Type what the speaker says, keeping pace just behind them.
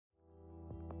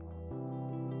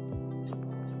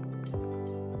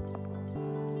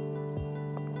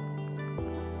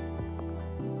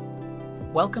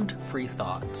Welcome to Free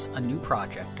Thoughts, a new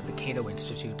project of the Cato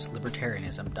Institute's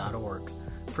Libertarianism.org.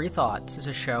 Free Thoughts is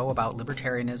a show about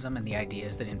libertarianism and the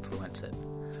ideas that influence it.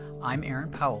 I'm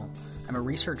Aaron Powell. I'm a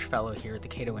research fellow here at the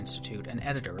Cato Institute and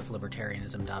editor of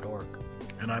Libertarianism.org.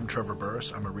 And I'm Trevor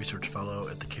Burrus. I'm a research fellow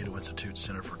at the Cato Institute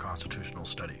Center for Constitutional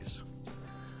Studies.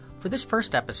 For this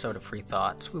first episode of Free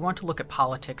Thoughts, we want to look at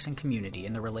politics and community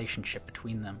and the relationship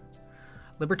between them.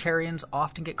 Libertarians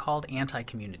often get called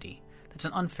anti-community. That's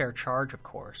an unfair charge, of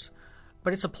course,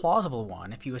 but it's a plausible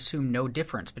one if you assume no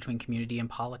difference between community and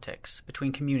politics,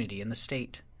 between community and the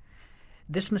state.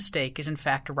 This mistake is in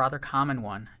fact a rather common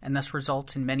one, and thus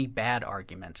results in many bad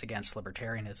arguments against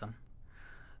libertarianism.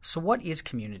 So what is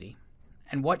community?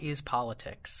 And what is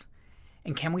politics?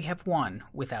 And can we have one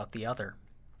without the other?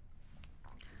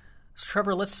 So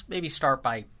Trevor, let's maybe start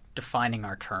by defining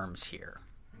our terms here.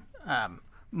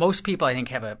 Most people, I think,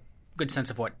 have a good sense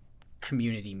of what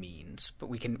community means, but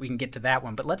we can get to that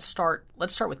one. But let's start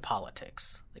with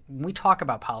politics. Like, when we talk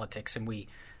about politics and we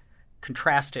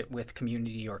contrast it with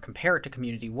community or compare it to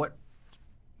community, what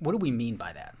do we mean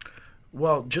by that?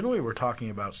 Well, generally we're talking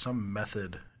about some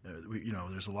method.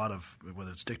 There's a lot of,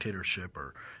 whether it's dictatorship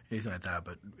or anything like that,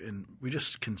 but we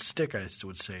just can stick, I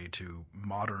would say, to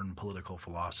modern political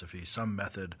philosophy, some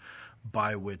method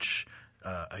by which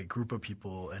a group of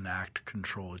people enact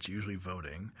control. It's usually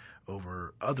voting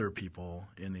over other people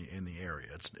in the area.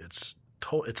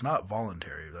 It's not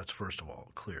voluntary. That's first of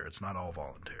all clear. It's not all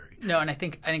voluntary. No, and I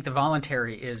think the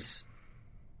voluntary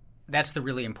that's the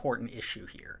really important issue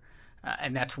here,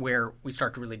 and that's where we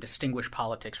start to really distinguish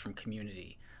politics from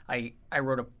community. I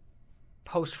wrote a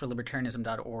post for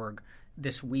Libertarianism.org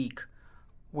this week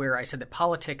where I said that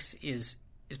politics is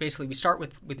basically we start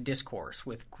with discourse,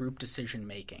 with group decision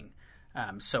making.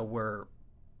 So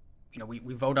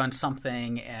we vote on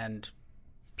something and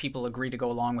people agree to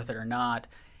go along with it or not.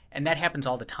 And that happens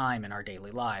all the time in our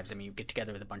daily lives. I mean, you get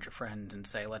together with a bunch of friends and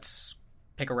say, let's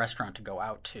pick a restaurant to go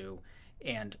out to.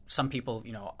 And some people,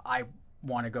 I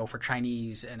want to go for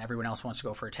Chinese and everyone else wants to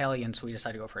go for Italian, so we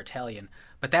decide to go for Italian.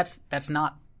 But that's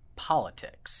not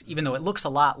politics, even though it looks a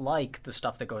lot like the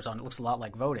stuff that goes on. It looks a lot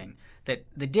like voting. That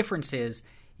the difference is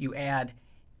you add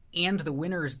and the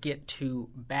winners get to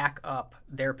back up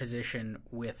their position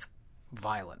with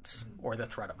violence or the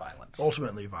threat of violence.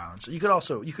 Ultimately violence. You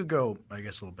could go, I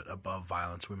guess, a little bit above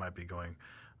violence. We might be going,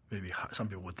 maybe some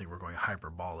people would think we're going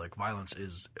hyperbolic. Violence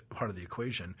is part of the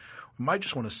equation. We might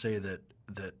just want to say that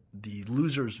the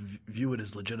losers view it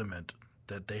as legitimate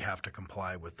that they have to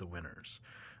comply with the winners.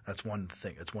 That's one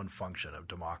thing. It's one function of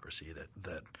democracy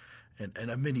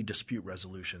and a mini dispute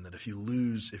resolution, that if you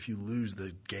lose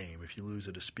the game, if you lose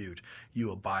a dispute,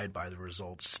 you abide by the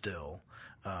results still.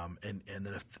 And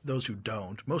then if those who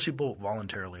don't, most people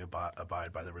voluntarily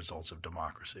abide by the results of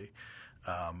democracy.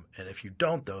 And if you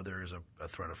don't, though, there is a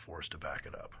threat of force to back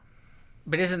it up.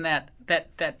 But isn't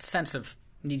that sense of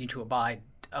needing to abide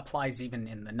applies even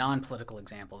in the non-political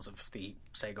examples of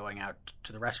say going out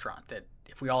to the restaurant, that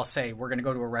if we all say we're going to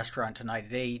go to a restaurant tonight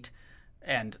at 8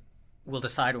 and we'll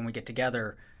decide when we get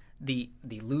together, the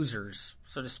losers,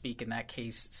 so to speak, in that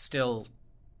case still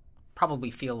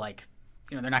probably feel like,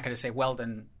 they're not going to say, well,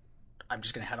 then I'm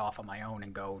just going to head off on my own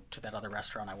and go to that other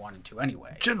restaurant I wanted to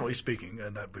anyway. Generally speaking,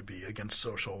 and that would be against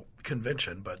social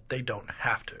convention, but they don't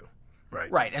have to, right?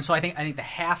 Right, and so I think the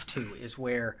have to is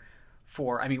where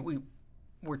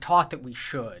we're taught that we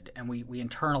should, and we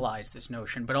internalize this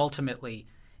notion, but ultimately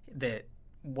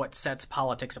what sets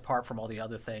politics apart from all the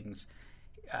other things,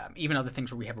 even other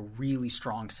things where we have a really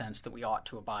strong sense that we ought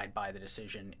to abide by the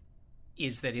decision,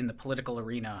 is that in the political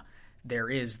arena there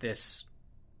is this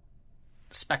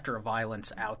specter of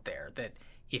violence out there, that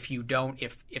if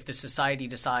the society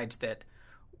decides that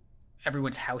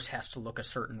everyone's house has to look a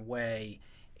certain way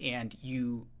and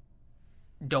you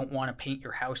don't want to paint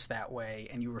your house that way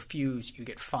and you refuse, you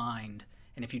get fined.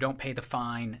 And if you don't pay the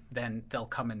fine, then they'll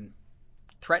come and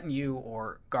threaten you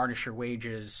or garnish your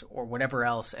wages or whatever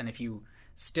else. And if you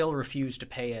still refuse to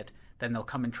pay it, then they'll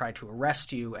come and try to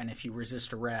arrest you. And if you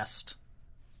resist arrest,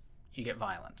 you get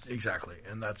violence. Exactly.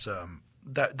 And that's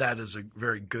that is a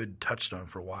very good touchstone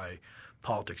for why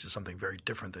politics is something very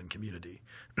different than community.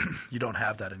 You don't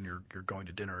have that in your going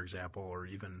to dinner example, or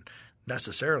even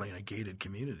necessarily in a gated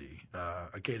community.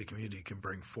 A gated community can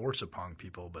bring force upon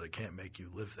people, but it can't make you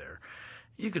live there.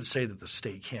 You could say that the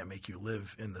state can't make you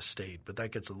live in the state, but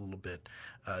that gets a little bit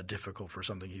difficult for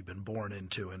something you've been born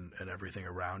into, and everything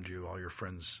around you, all your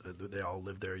friends, they all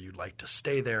live there. You'd like to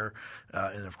stay there.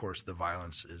 And, of course, the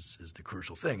violence is the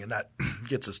crucial thing. And that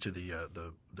gets us to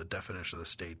the definition of the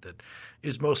state that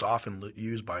is most often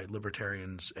used by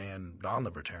libertarians and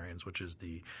non-libertarians, which is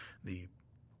the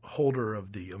holder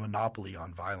of the monopoly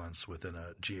on violence within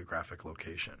a geographic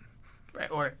location. Right,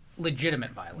 or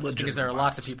legitimate violence, because there are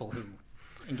lots of people who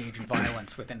engage in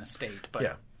violence within a state,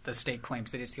 but the state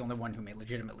claims that it's the only one who may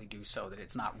legitimately do so, that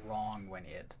it's not wrong when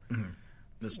it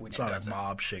It's not a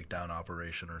mob shakedown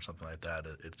operation or something like that.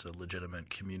 It's a legitimate,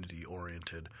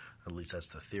 community-oriented, at least that's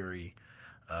the theory,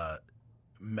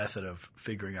 method of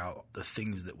figuring out the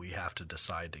things that we have to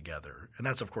decide together. And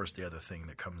that's, of course, the other thing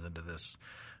that comes into this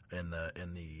in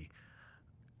the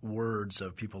words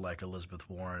of people like Elizabeth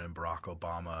Warren and Barack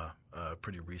Obama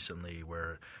pretty recently,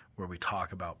 where we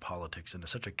talk about politics in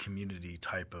such a community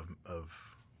type of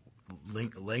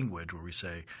language, where we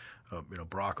say,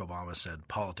 Barack Obama said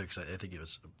politics. I think it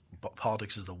was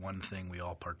politics is the one thing we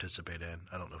all participate in.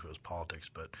 I don't know if it was politics,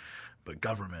 but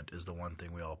government is the one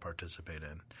thing we all participate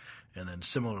in. And then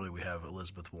similarly, we have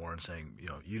Elizabeth Warren saying,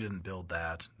 you didn't build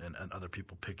that, and other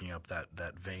people picking up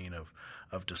that vein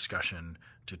of discussion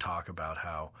to talk about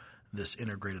how this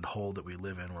integrated whole that we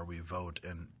live in, where we vote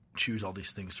and choose all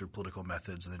these things through political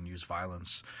methods and then use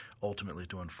violence ultimately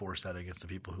to enforce that against the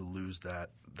people who lose that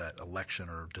election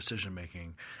or decision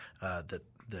making,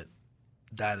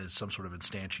 that is some sort of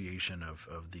instantiation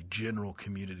of the general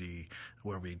community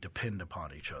where we depend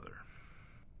upon each other.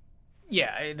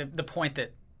 Yeah, the point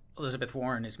that Elizabeth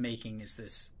Warren is making is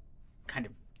this kind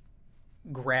of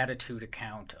gratitude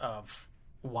account of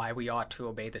why we ought to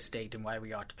obey the state and why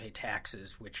we ought to pay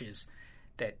taxes, which is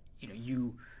that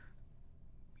you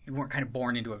weren't kind of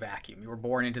born into a vacuum. You were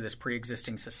born into this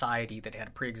pre-existing society that had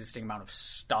a pre-existing amount of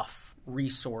stuff,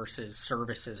 resources,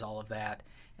 services, all of that,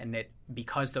 and that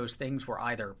because those things were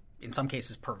either, in some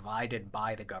cases, provided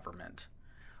by the government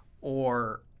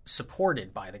or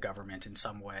supported by the government in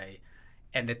some way,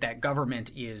 and that government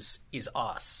is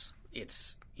us.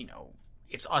 It's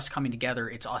us coming together.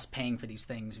 It's us paying for these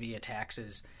things via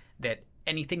taxes. That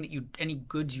any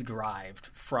goods you derived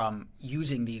from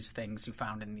using these things you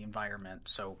found in the environment.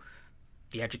 So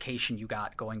the education you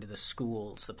got going to the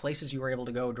schools, the places you were able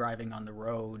to go driving on the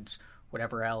roads,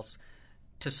 whatever else,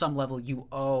 to some level you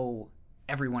owe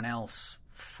everyone else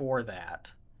for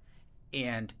that.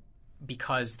 And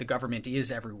because the government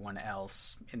is everyone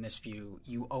else, in this view,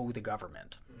 you owe the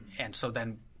government. And so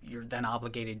then you're then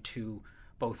obligated to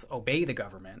both obey the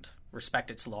government, respect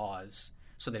its laws,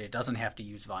 so that it doesn't have to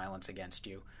use violence against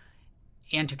you,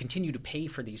 and to continue to pay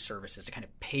for these services, to kind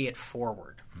of pay it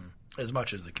forward. As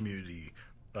much as the community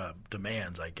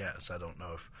demands, I guess. I don't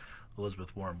know if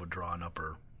Elizabeth Warren would draw an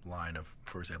upper line of,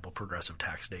 for example, progressive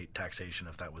taxation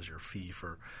if that was your fee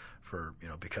for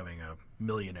becoming a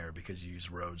millionaire because you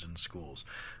use roads and schools.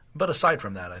 But aside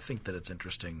from that, I think that it's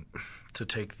interesting to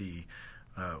take the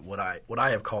what I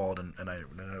have called and I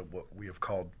know what we have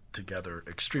called together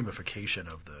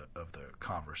extremification of the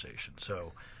conversation.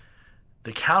 So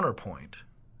the counterpoint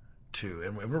to,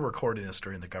 and we're recording this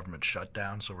during the government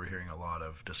shutdown, so we're hearing a lot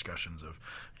of discussions of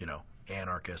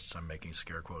anarchists, I'm making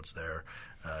scare quotes there,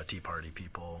 Tea Party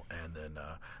people, and then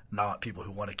not people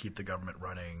who want to keep the government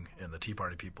running, and the Tea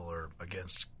Party people are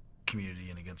against community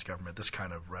and against government, this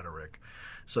kind of rhetoric.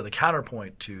 So the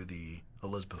counterpoint to the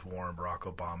Elizabeth Warren, Barack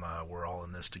Obama, we're all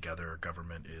in this together,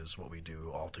 government is what we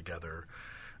do all together,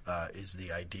 is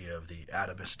the idea of the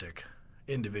atomistic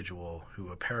individual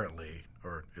who apparently,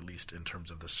 or at least in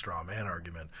terms of the straw man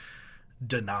argument,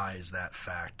 denies that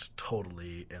fact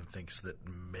totally and thinks that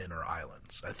men are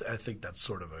islands. I think that's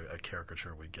sort of a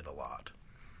caricature we get a lot.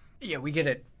 Yeah, we get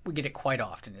it quite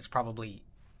often. It's probably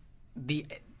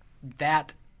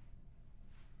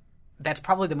that's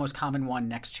probably the most common one,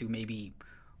 next to maybe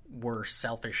we're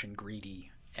selfish and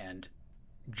greedy and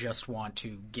just want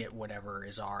to get whatever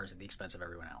is ours at the expense of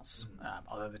everyone else.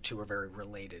 Although the two are very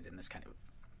related in this kind of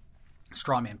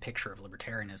straw man picture of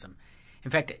libertarianism.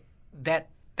 In fact, that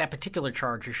particular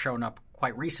charge has shown up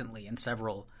quite recently in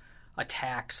several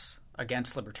attacks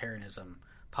against libertarianism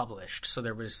published. So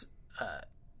there was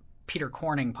Peter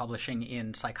Corning, publishing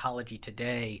in Psychology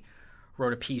Today,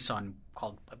 wrote a piece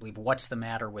called, I believe, What's the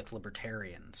Matter with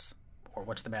Libertarians? Or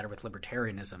What's the Matter with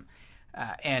Libertarianism?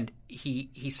 And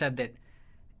he said that,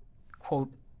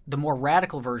 quote, the more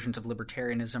radical versions of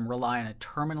libertarianism rely on a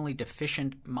terminally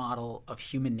deficient model of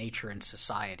human nature and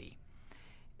society.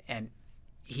 And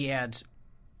he adds,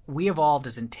 we evolved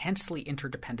as intensely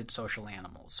interdependent social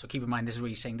animals. So keep in mind, this is what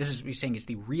he's saying. This is what he's saying is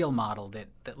the real model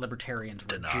that libertarians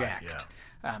reject.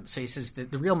 So he says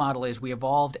that the real model is we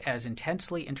evolved as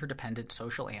intensely interdependent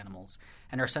social animals,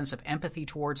 and our sense of empathy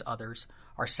towards others,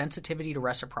 our sensitivity to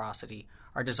reciprocity,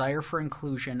 our desire for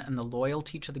inclusion, and the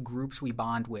loyalty to the groups we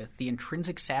bond with, the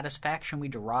intrinsic satisfaction we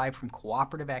derive from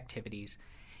cooperative activities,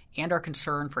 and our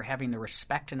concern for having the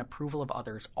respect and approval of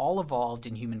others all evolved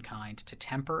in humankind to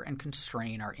temper and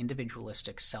constrain our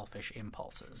individualistic, selfish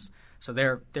impulses. So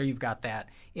there you've got that.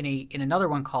 In another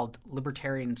one called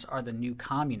Libertarians Are the New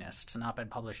Communists, an op-ed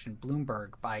published in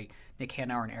Bloomberg by Nick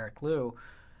Hanauer and Eric Liu,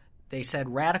 they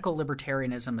said radical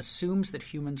libertarianism assumes that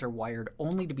humans are wired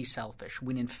only to be selfish,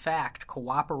 when in fact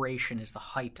cooperation is the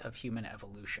height of human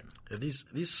evolution. Yeah,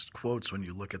 these quotes, when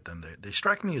you look at them, they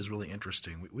strike me as really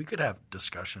interesting. We could have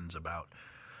discussions about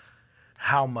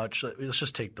how much – let's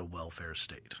just take the welfare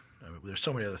state. I mean, there's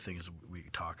so many other things we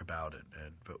talk about,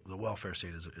 but the welfare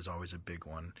state is always a big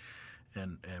one.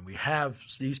 And we have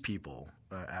these people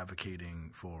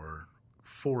advocating for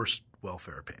forced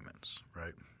welfare payments,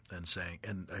 right? And saying,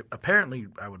 and apparently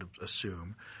I would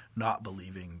assume not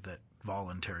believing that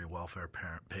voluntary welfare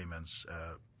payments,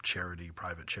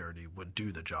 private charity would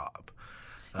do the job.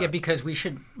 Yeah, because we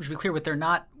should be clear what they're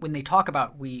not – when they talk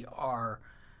about we are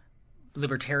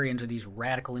libertarians or these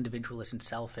radical individualists and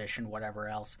selfish and whatever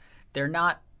else, they're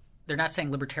not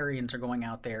saying libertarians are going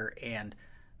out there and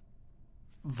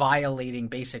violating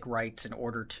basic rights in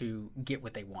order to get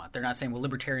what they want. They're not saying, well,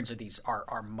 libertarians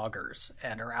are muggers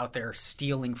and are out there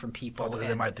stealing from people. Well,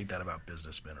 they might think that about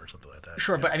businessmen or something like that.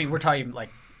 Sure, yeah. But I mean, we're talking like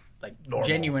normal,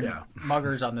 genuine yeah.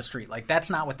 muggers on the street. Like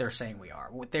that's not what they're saying we are.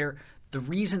 The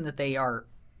reason that they are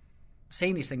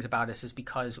saying these things about us is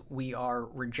because we are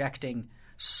rejecting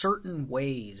certain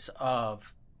ways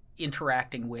of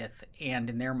interacting with and,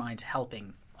 in their minds,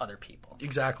 helping other people.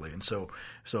 Exactly. And so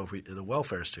if the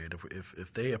welfare state,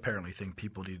 if they apparently think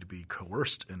people need to be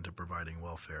coerced into providing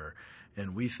welfare,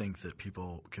 and we think that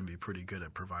people can be pretty good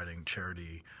at providing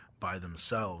charity by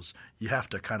themselves, you have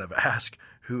to kind of ask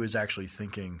who is actually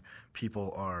thinking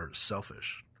people are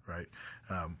selfish, right?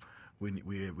 We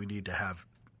need to have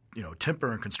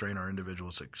temper and constrain our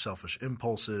individual selfish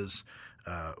impulses.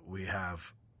 We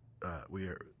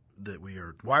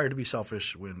are wired to be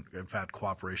selfish when, in fact,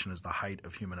 cooperation is the height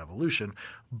of human evolution,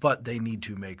 but they need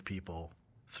to make people,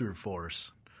 through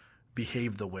force,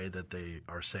 behave the way that they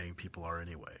are saying people are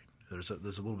anyway. There's a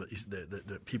little bit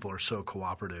that people are so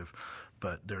cooperative,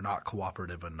 but they're not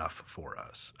cooperative enough for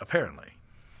us, apparently.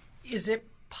 Is it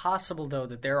possible, though,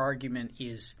 that their argument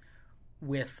is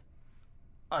with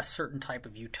a certain type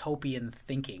of utopian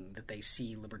thinking that they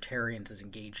see libertarians as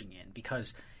engaging in?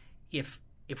 Because if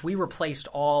we replaced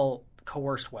all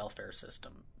coerced welfare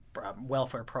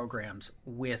programs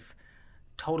with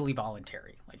totally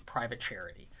voluntary, like private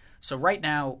charity. So right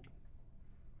now,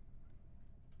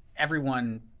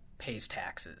 everyone pays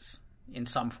taxes in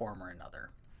some form or another,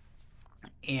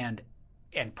 and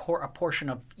a portion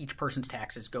of each person's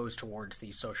taxes goes towards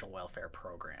these social welfare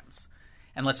programs.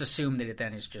 And let's assume that it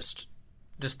then is just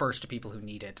dispersed to people who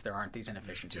need it. There aren't these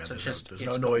inefficiencies. Yeah, so there's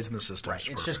no noise in the system. Right.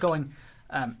 It's just going.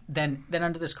 Then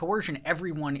under this coercion,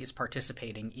 everyone is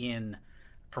participating in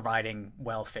providing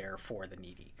welfare for the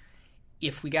needy.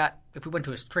 If we went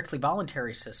to a strictly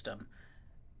voluntary system,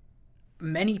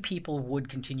 many people would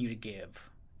continue to give,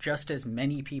 just as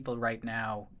many people right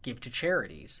now give to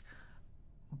charities.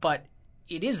 But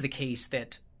it is the case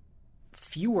that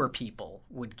fewer people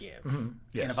would give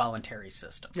Yes. in a voluntary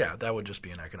system. Yeah, that would just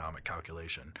be an economic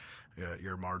calculation.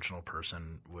 Your marginal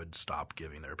person would stop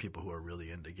giving. There are people who are really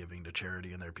into giving to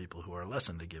charity, and there are people who are less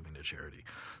into giving to charity.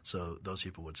 So those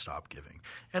people would stop giving.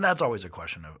 And that's always a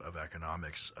question of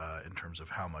economics in terms of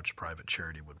how much private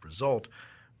charity would result.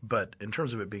 But in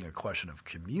terms of it being a question of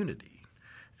community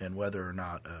and whether or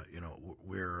not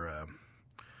we're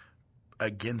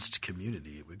against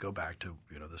community, we go back to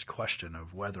this question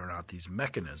of whether or not these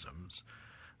mechanisms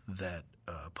that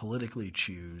politically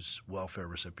choose welfare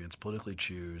recipients, politically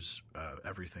choose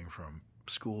everything from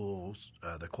schools,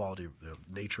 the quality, the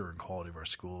nature and quality of our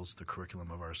schools, the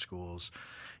curriculum of our schools,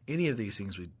 any of these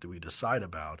things we decide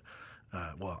about.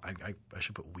 I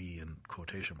should put "we" in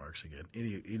quotation marks again.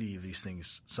 Any of these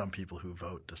things, some people who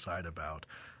vote decide about,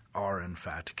 are in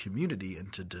fact community,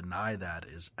 and to deny that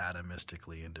is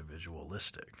atomistically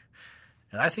individualistic.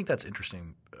 And I think that's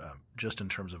interesting just in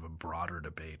terms of a broader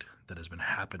debate that has been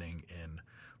happening in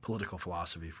political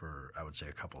philosophy for, I would say,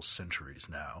 a couple centuries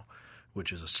now,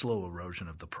 which is a slow erosion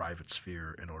of the private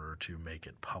sphere in order to make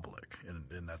it public.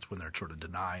 And that's when they're sort of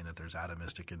denying that there's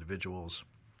atomistic individuals.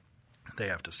 They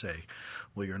have to say,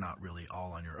 well, you're not really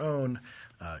all on your own.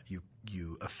 You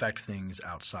you affect things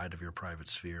outside of your private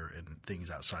sphere, and things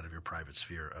outside of your private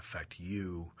sphere affect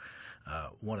you.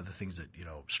 One of the things that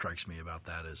strikes me about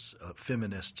that is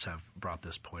feminists have brought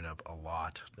this point up a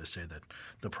lot. They say that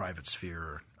the private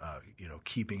sphere,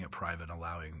 keeping it private,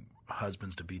 allowing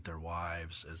husbands to beat their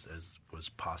wives, as was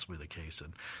possibly the case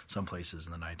in some places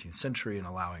in the 19th century, and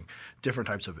allowing different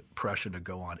types of oppression to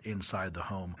go on inside the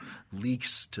home,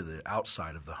 leaks to the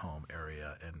outside of the home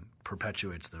area and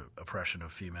perpetuates the oppression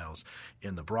of females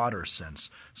in the broader sense.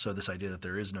 So this idea that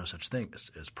there is no such thing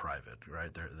as private,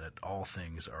 right? That all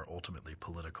things are ultimately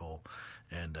political,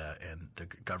 and the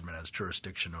government has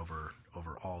jurisdiction over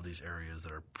all these areas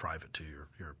that are private to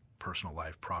your personal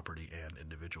life, property, and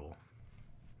individual.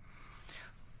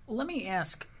 Let me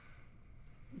ask,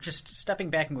 just stepping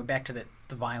back and going back to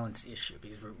the violence issue,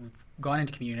 because we've gone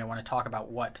into community. I want to talk about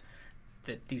what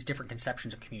these different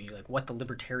conceptions of community, like what the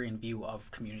libertarian view of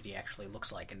community actually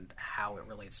looks like and how it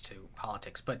relates to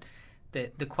politics. But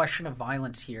the question of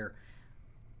violence here,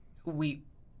 we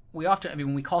often,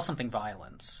 when we call something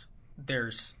violence,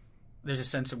 there's a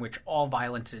sense in which all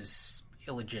violence is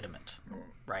illegitimate,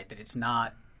 right? That it's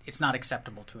not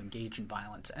acceptable to engage in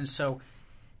violence. And so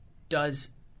there's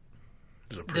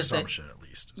a presumption, at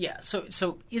least. Yeah.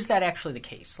 So is that actually the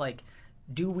case? Like,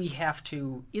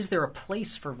 is there a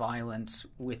place for violence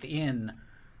within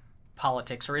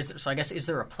politics, or is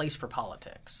there a place for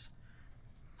politics?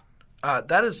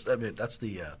 That's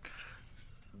the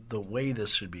way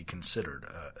this should be considered.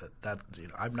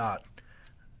 I'm not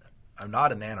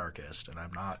an anarchist, and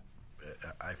I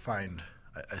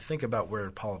think about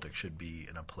where politics should be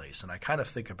in a place, and I kind of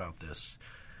think about this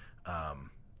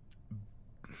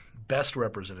best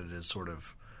represented as sort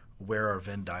of where our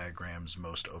Venn diagrams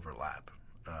most overlap.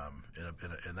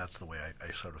 And that's the way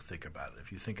I sort of think about it.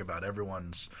 If you think about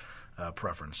everyone's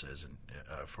preferences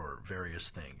for various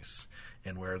things,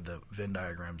 and where the Venn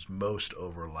diagrams most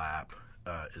overlap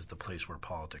is the place where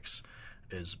politics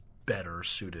is better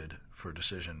suited for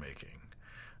decision making.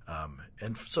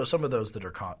 And so some of those that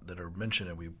are mentioned,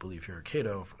 and we believe here at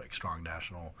Cato, like strong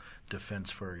national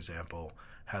defense, for example,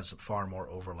 has far more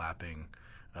overlapping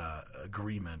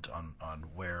agreement on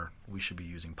where we should be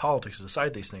using politics to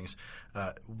decide these things,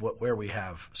 where we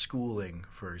have schooling,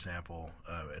 for example,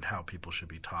 and how people should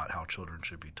be taught, how children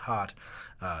should be taught,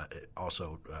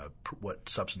 also what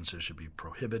substances should be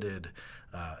prohibited,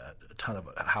 a ton of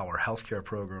how our healthcare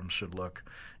programs should look.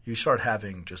 You start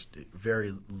having just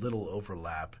very little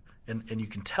overlap, and you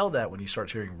can tell that when you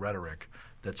start hearing rhetoric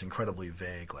that's incredibly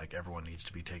vague, like everyone needs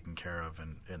to be taken care of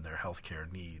in their healthcare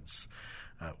needs.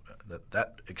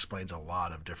 That explains a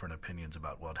lot of different opinions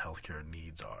about what healthcare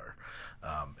needs are,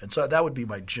 and so that would be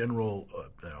my general,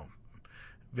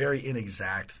 very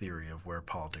inexact theory of where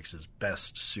politics is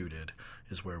best suited,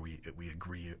 is where we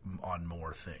agree on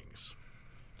more things.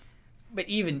 But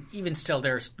even still,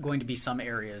 there's going to be some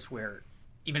areas where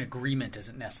even agreement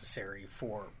isn't necessary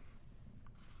for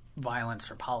violence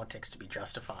or politics to be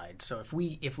justified. So if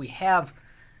we have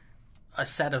a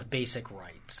set of basic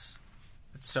rights.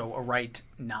 So a right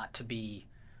not to be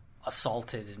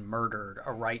assaulted and murdered,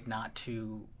 a right not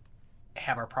to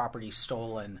have our property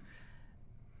stolen,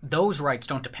 those rights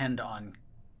don't depend on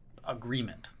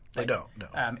agreement. They don't, no.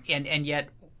 And yet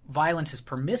violence is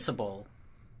permissible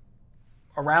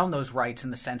around those rights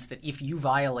in the sense that if you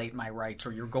violate my rights,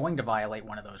 or you're going to violate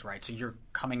one of those rights, or you're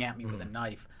coming at me with a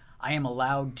knife, I am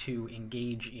allowed to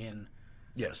engage in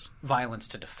violence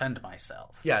to defend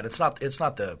myself. Yeah, and it's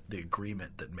not the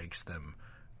agreement that makes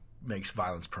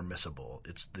violence permissible.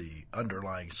 It's the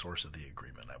underlying source of the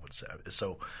agreement, I would say.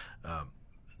 So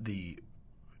the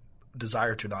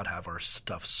desire to not have our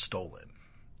stuff stolen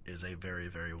is a very,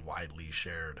 very widely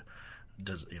shared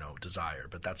desire,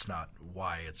 but that's not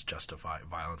why it's justified.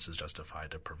 Violence is justified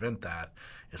to prevent that.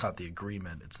 It's not the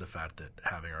agreement. It's the fact that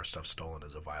having our stuff stolen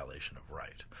is a violation of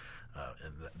right.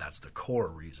 And that's the core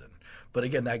reason. But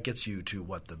again, that gets you to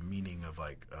what the meaning of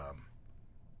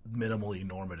minimally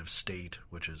normative state,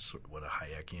 which is what a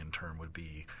Hayekian term would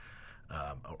be,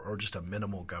 or just a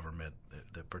minimal government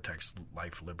that protects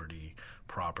life, liberty,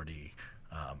 property.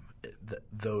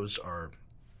 Those are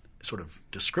sort of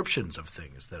descriptions of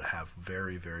things that have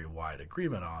very, very wide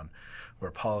agreement on, where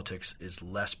politics is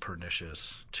less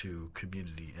pernicious to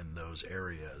community in those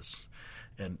areas.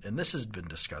 And this has been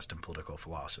discussed in political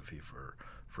philosophy for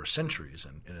centuries.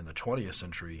 And in the 20th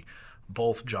century,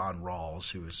 both John Rawls,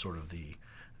 who is sort of the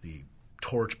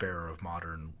torchbearer of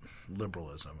modern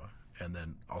liberalism, and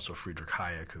then also Friedrich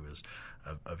Hayek, who is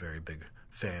a very big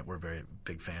fan. We're very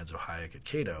big fans of Hayek at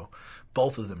Cato.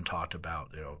 Both of them talked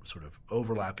about sort of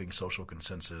overlapping social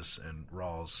consensus and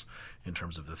Rawls in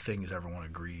terms of the things everyone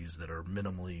agrees that are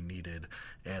minimally needed,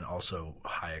 and also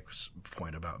Hayek's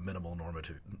point about minimal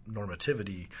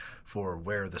normativity for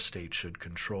where the state should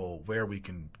control, where we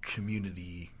can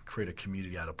create a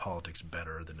community out of politics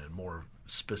better than in more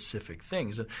specific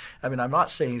things. And I mean, I'm not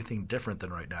saying anything different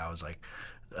than right now is like,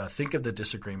 think of the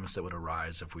disagreements that would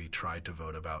arise if we tried to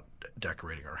vote about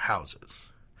decorating our houses.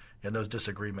 And those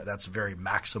disagreements, that's very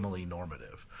maximally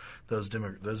normative. Those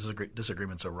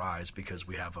disagreements arise because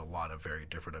we have a lot of very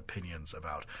different opinions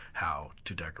about how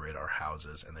to decorate our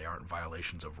houses, and they aren't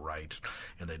violations of right,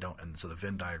 and so the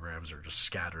Venn diagrams are just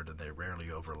scattered and they rarely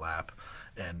overlap.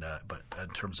 And but in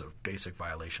terms of basic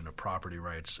violation of property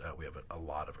rights, we have a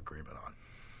lot of agreement on.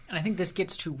 And I think this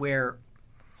gets to where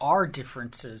our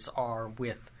differences are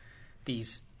with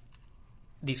these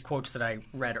quotes that I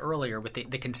read earlier, with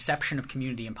the conception of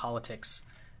community and politics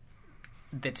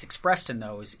that's expressed in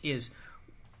those, is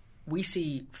we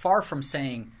see, far from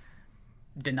saying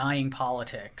denying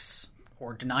politics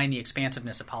or denying the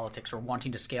expansiveness of politics or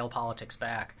wanting to scale politics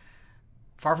back,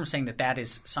 far from saying that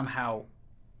is somehow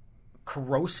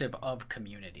corrosive of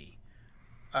community.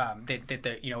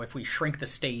 If we shrink the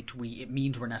state, it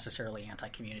means we're necessarily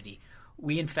anti-community.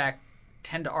 We, in fact,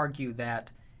 tend to argue that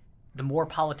the more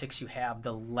politics you have,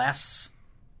 the less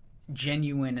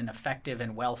genuine and effective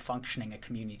and well-functioning a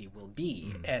community will be.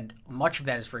 Mm-hmm. And much of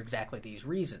that is for exactly these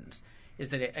reasons, is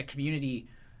that a community,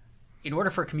 in order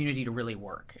for a community to really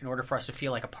work, in order for us to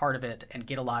feel like a part of it and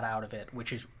get a lot out of it,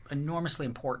 which is enormously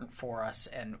important for us,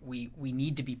 and we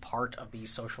need to be part of these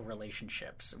social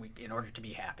relationships in order to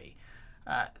be happy,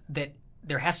 that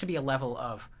there has to be a level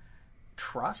of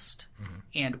trust, mm-hmm.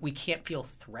 and we can't feel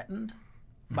threatened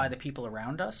mm-hmm. by the people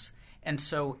around us. And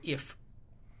so if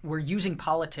we're using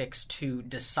politics to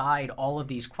decide all of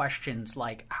these questions,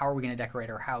 like how are we going to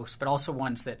decorate our house, but also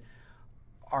ones that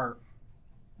are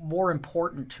more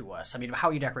important to us. I mean, how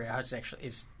you decorate a house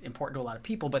is important to a lot of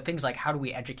people, but things like how do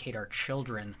we educate our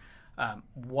children?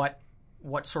 What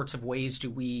sorts of ways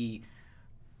do we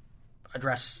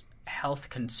address health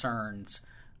concerns?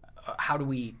 How do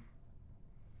we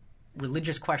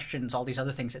religious questions, all these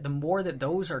other things, the more that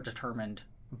those are determined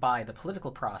by the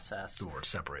political process, the more it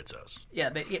separates us. Yeah,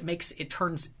 it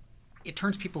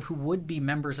turns people who would be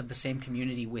members of the same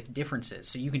community with differences.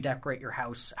 So you can decorate your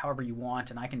house however you want,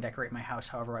 and I can decorate my house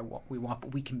however we want,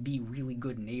 but we can be really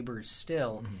good neighbors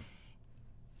still.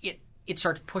 Mm-hmm. It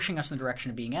starts pushing us in the direction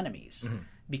of being enemies. Mm-hmm.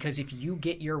 Because if you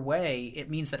get your way, it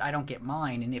means that I don't get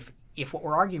mine. And if what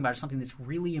we're arguing about is something that's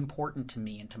really important to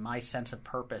me and to my sense of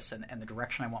purpose and the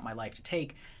direction I want my life to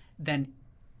take, then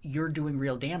you're doing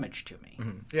real damage to me.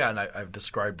 Mm-hmm. Yeah, and I've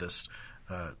described this.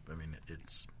 I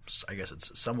guess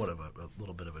it's somewhat of a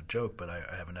little bit of a joke, but I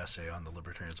have an essay on the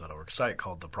Libertarians.org site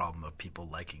called "The Problem of People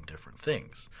Liking Different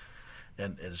Things,"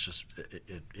 and it's just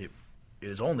it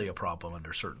is only a problem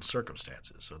under certain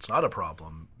circumstances. So it's not a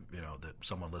problem, that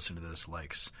someone listening to this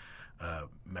likes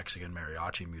Mexican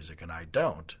mariachi music and I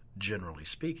don't. Generally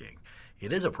speaking,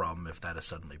 it is a problem if that is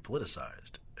suddenly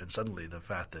politicized, and suddenly the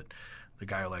fact that the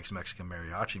guy who likes Mexican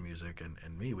mariachi music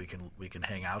and me, we can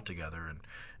hang out together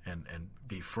and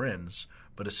be friends.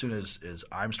 But as soon as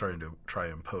I'm starting to try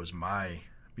to impose my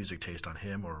music taste on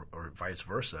him or vice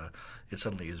versa, it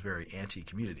suddenly is very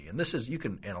anti-community. And this is, you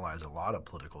can analyze a lot of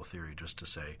political theory just to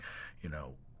say,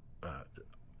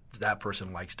 that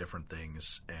person likes different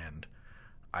things, and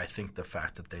I think the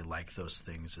fact that they like those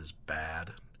things is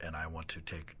bad, and I want to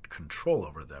take control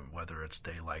over them, whether it's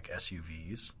they like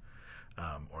SUVs,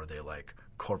 or they like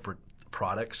corporate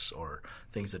products or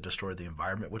things that destroy the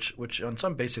environment, which on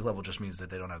some basic level just means that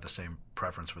they don't have the same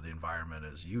preference for the environment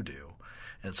as you do.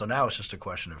 And so now it's just a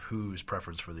question of whose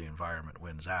preference for the environment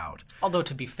wins out. Although,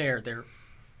 to be fair,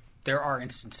 there are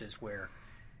instances where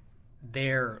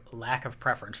their lack of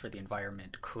preference for the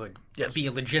environment could be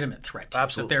a legitimate threat to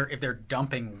Absolutely. So if they're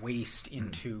dumping waste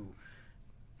into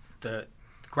the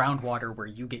groundwater where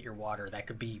you get your water, that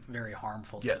could be very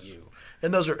harmful to you.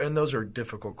 And those are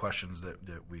difficult questions that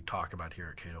we talk about here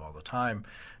at Cato all the time,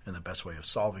 and the best way of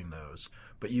solving those.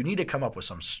 But you need to come up with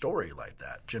some story like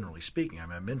that, generally speaking. I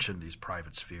mean, I mentioned these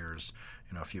private spheres,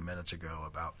 a few minutes ago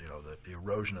about the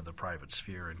erosion of the private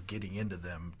sphere and getting into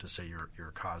them to say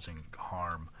you're causing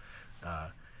harm,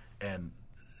 and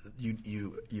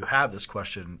you have this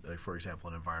question, like, for example,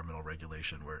 in environmental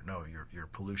regulation, where no, your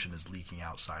pollution is leaking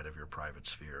outside of your private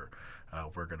sphere.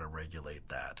 We're going to regulate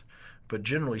that. But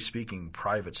generally speaking,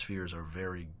 private spheres are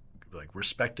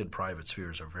respected private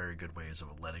spheres are very good ways of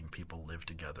letting people live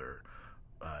together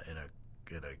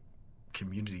in a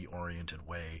community-oriented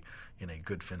way, in a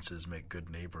good fences make good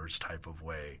neighbors type of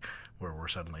way, where we're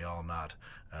suddenly all not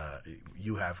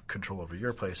you have control over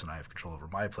your place and I have control over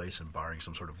my place, and barring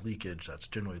some sort of leakage, that's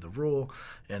generally the rule.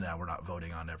 And now we're not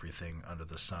voting on everything under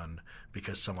the sun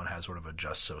because someone has sort of a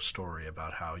just so story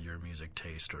about how your music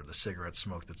taste or the cigarette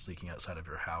smoke that's leaking outside of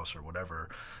your house or whatever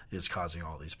is causing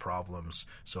all these problems.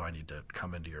 So I need to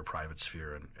come into your private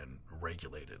sphere and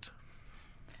regulate it.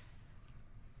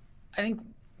 I think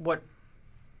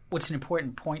what's an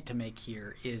important point to make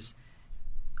here is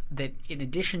that in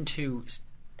addition to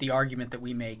the argument that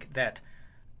we make that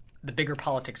the bigger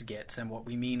politics gets, and what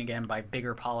we mean again by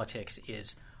bigger politics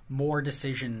is more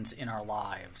decisions in our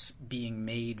lives being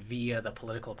made via the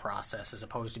political process as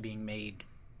opposed to being made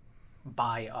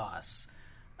by us.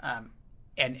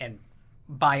 And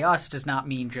by us does not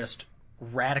mean just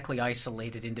radically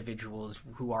isolated individuals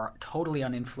who are totally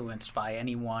uninfluenced by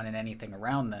anyone and anything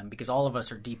around them, because all of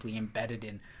us are deeply embedded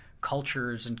in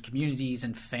cultures and communities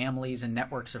and families and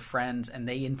networks of friends, and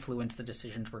they influence the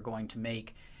decisions we're going to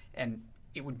make. And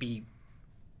it would be,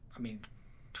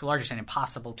 to a large extent,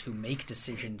 impossible to make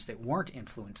decisions that weren't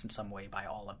influenced in some way by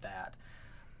all of that.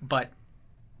 But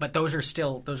those are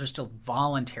still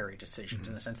voluntary decisions,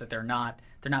 in the sense that they're not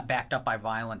backed up by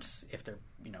violence if they're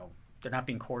not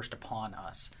being coerced upon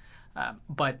us.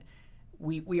 But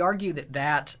we argue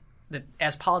that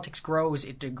as politics grows,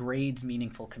 it degrades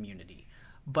meaningful community.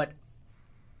 But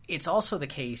it's also the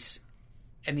case,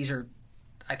 and these are,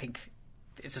 I think,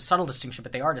 it's a subtle distinction,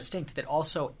 but they are distinct, that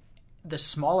also the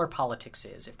smaller politics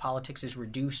is, if politics is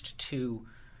reduced to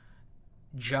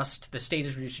just, the state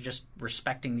is reduced to just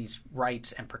respecting these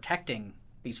rights and protecting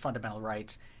these fundamental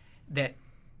rights, that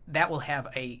will have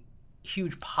a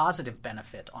huge positive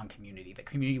benefit on community. The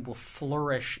community will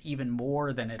flourish even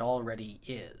more than it already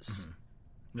is.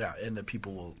 Mm-hmm. Yeah, and that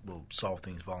people will solve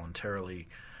things voluntarily.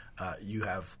 You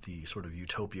have the sort of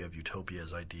utopia of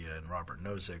utopias idea in Robert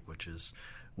Nozick, which is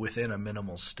within a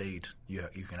minimal state, you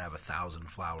can have 1,000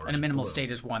 flowers. And a minimal state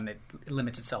is one that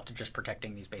limits itself to just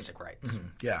protecting these basic rights. Mm-hmm.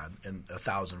 Yeah, and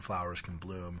 1,000 flowers can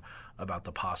bloom about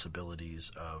the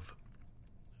possibilities of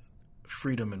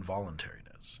freedom and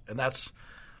voluntariness. And that's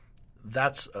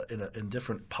in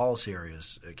different policy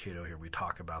areas, Cato, here we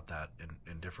talk about that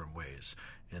in different ways.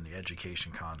 In the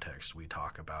education context, we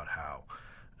talk about how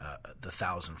the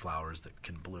 1,000 flowers that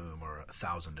can bloom, or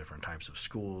 1,000 different types of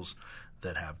schools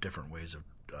that have different ways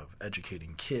of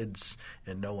educating kids,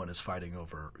 and no one is fighting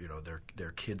over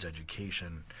their kids'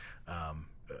 education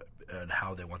and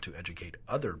how they want to educate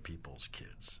other people's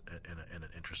kids in an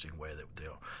interesting way.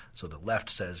 So the left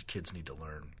says kids need to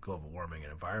learn global warming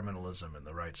and environmentalism, and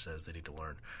the right says they need to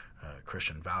learn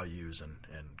Christian values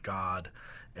and God,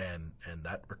 and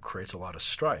that creates a lot of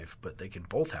strife. But they can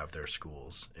both have their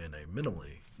schools in a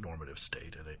minimally normative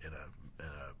state, in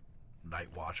a night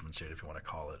watchman state, if you want to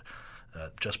call it,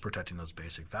 just protecting those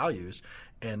basic values.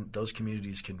 And those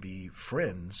communities can be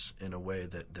friends in a way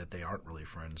that they aren't really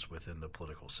friends within the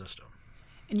political system.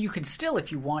 And you can still,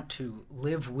 if you want to,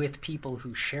 live with people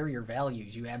who share your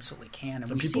values. You absolutely can.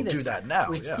 And we people see this, do that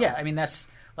now. Yeah, that's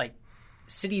like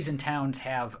cities and towns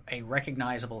have a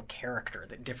recognizable character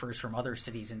that differs from other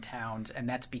cities and towns, and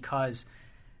that's because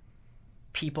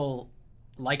people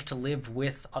like to live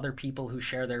with other people who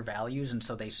share their values, and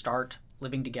so they start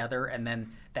living together, and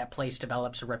then that place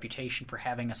develops a reputation for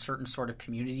having a certain sort of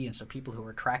community, and so people who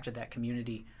are attracted to that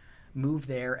community move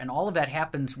there, and all of that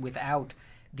happens without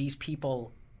these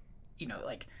people,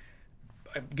 like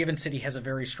a given city has a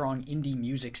very strong indie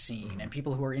music scene, and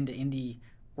people who are into indie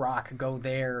rock go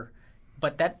there,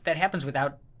 but that happens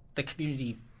without the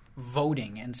community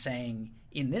voting and saying,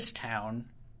 in this town,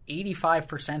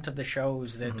 85% of the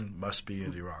shows that must be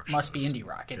indie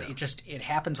rock. It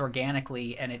happens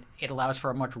organically, and it allows for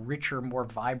a much richer, more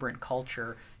vibrant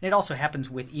culture. And it also happens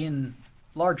within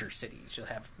larger cities. You'll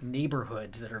have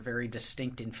neighborhoods that are very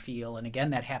distinct in feel, and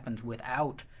again, that happens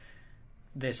without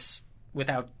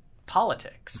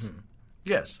politics. Mm-hmm.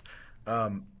 Yes,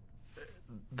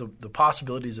 the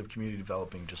possibilities of community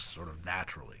developing just sort of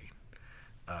naturally,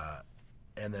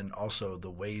 and then also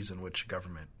the ways in which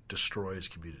government destroys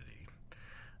community.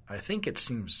 I think it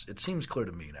seems clear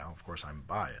to me now, of course I'm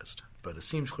biased, but it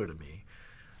seems clear to me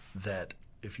that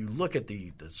if you look at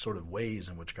the sort of ways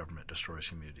in which government destroys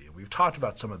community, and we've talked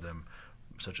about some of them,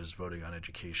 such as voting on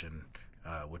education,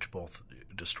 which both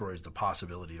destroys the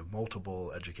possibility of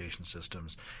multiple education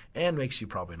systems and makes you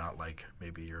probably not like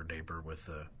maybe your neighbor with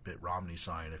the Mitt Romney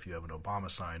sign if you have an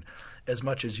Obama sign, as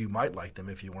much as you might like them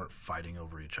if you weren't fighting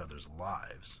over each other's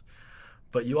lives.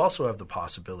 But you also have the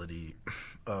possibility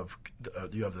of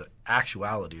you have the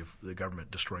actuality of the government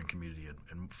destroying community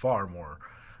in far more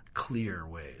clear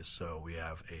ways. So we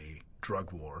have a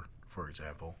drug war, for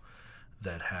example,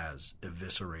 that has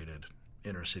eviscerated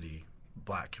inner city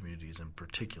black communities in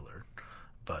particular,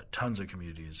 but tons of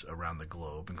communities around the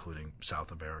globe, including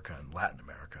South America and Latin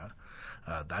America.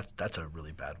 That's a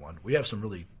really bad one. We have some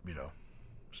really,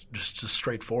 just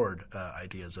straightforward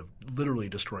ideas of literally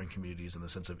destroying communities in the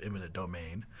sense of eminent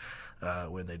domain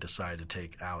when they decide to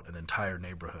take out an entire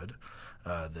neighborhood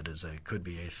that could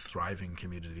be a thriving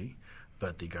community,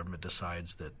 but the government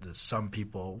decides that some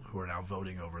people who are now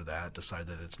voting over that decide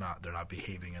that they're not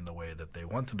behaving in the way that they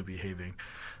want them to be behaving,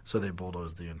 so they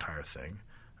bulldoze the entire thing.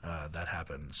 That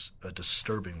happens a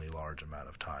disturbingly large amount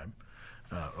of time.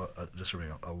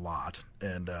 Disturbing a lot,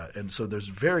 and so there's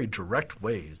very direct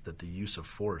ways that the use of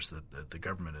force that the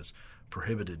government is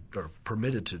prohibited or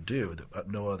permitted to do that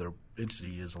no other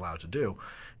entity is allowed to do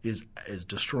is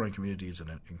destroying communities in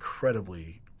an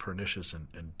incredibly pernicious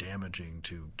and damaging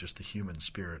to just the human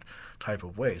spirit type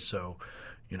of way. So,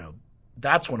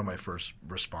 that's one of my first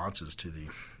responses to the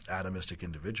atomistic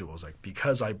individuals. Like,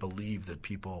 because I believe that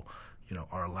people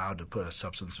are allowed to put a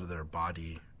substance to their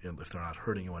body if they're not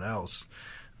hurting anyone else,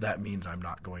 that means I'm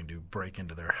not going to break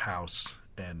into their house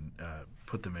and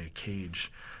put them in a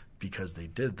cage because they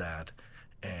did that.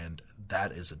 And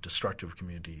that is a destructive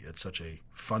community at such a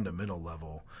fundamental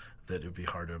level that it would be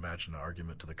hard to imagine an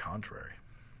argument to the contrary.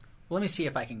 Well, let me see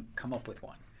if I can come up with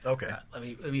one. Okay.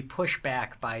 Let me push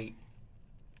back by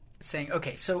saying,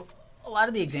 okay, so a lot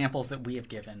of the examples that we have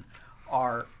given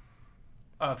are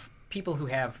of people who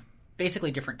have basically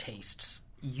different tastes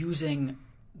using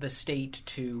the state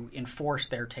to enforce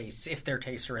their tastes, if their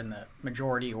tastes are in the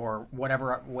majority or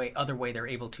whatever other way they're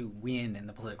able to win in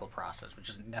the political process, which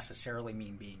doesn't necessarily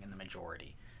mean being in the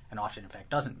majority, and often, in fact,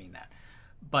 doesn't mean that.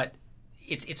 But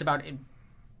it's about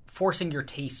forcing your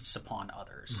tastes upon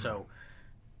others. Mm-hmm. So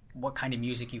what kind of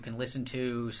music you can listen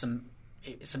to, some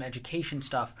education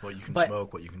stuff. What you can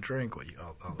smoke, what you can drink,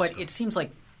 but it seems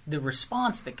like the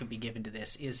response that could be given to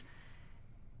this is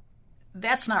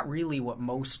that's not really what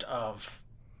most of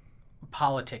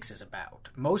politics is about.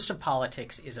 Most of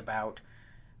politics is about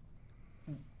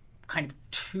kind of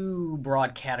two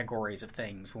broad categories of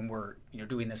things when we're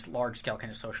doing this large-scale kind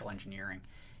of social engineering.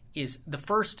 Is the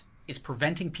first is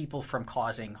preventing people from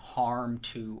causing harm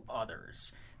to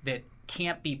others that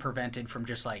can't be prevented from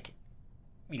just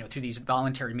through these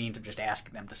voluntary means of just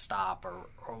asking them to stop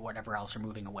or whatever else, or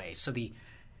moving away. So the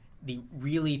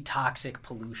really toxic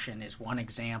pollution is one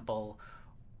example,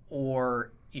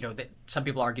 or that some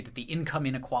people argue that the income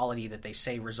inequality that they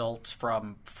say results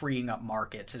from freeing up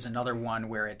markets is another one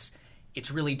where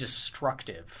it's really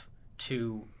destructive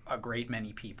to a great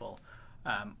many people,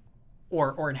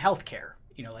 or in healthcare,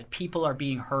 people are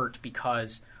being hurt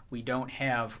because we don't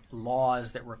have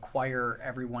laws that require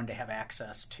everyone to have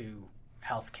access to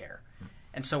healthcare,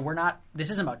 and so this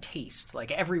isn't about taste.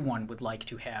 Like, everyone would like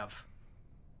to have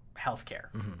healthcare,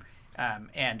 mm-hmm.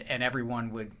 And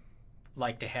everyone would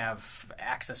like to have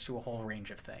access to a whole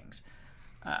range of things.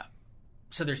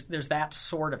 So there's that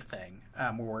sort of thing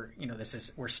where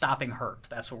we're stopping hurt.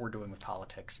 That's what we're doing with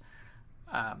politics.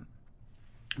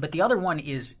 But the other one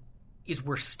is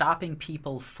we're stopping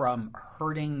people from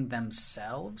hurting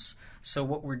themselves. So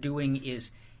what we're doing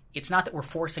is, it's not that we're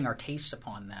forcing our tastes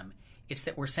upon them. It's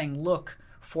that we're saying, look,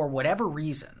 for whatever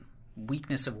reason,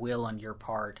 weakness of will on your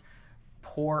part,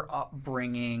 poor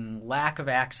upbringing, lack of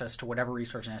access to whatever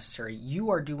resource necessary, you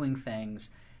are doing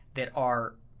things that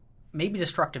are maybe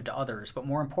destructive to others, but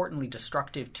more importantly,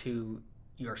 destructive to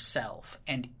yourself.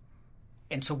 And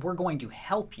so we're going to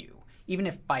help you, even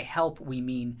if by help we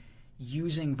mean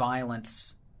using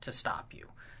violence to stop you.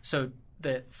 So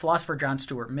the philosopher John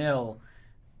Stuart Mill,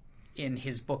 in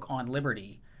his book On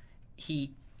Liberty,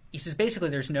 he says basically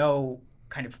there's no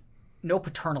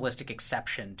paternalistic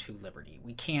exception to liberty.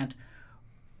 We can't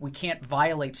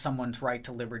violate someone's right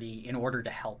to liberty in order to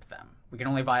help them. We can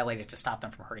only violate it to stop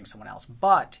them from hurting someone else.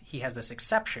 But he has this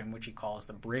exception, which he calls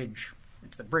the bridge.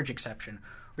 It's the bridge exception,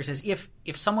 where he says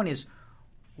if someone is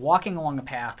walking along a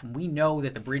path and we know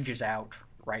that the bridge is out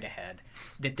right ahead,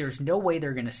 that there's no way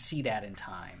they're going to see that in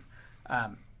time,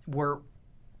 we're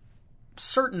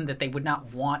certain that they would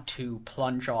not want to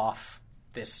plunge off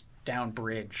this down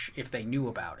bridge if they knew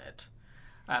about it.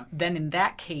 Then in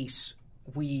that case,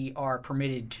 we are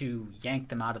permitted to yank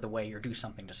them out of the way or do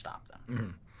something to stop them. Mm-hmm.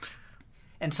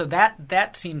 And so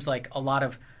that seems like a lot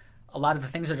of the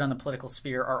things that are done in the political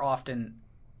sphere are often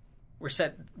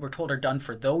we're told are done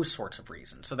for those sorts of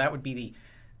reasons. So that would be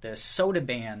the soda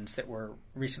bans that were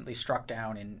recently struck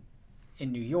down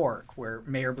in New York, where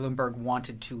Mayor Bloomberg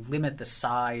wanted to limit the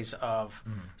size of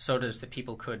sodas that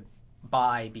people could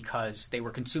buy because they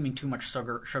were consuming too much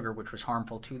sugar, which was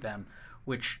harmful to them,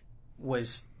 which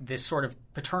was this sort of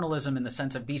paternalism in the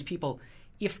sense of these people,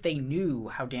 if they knew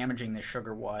how damaging this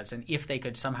sugar was and if they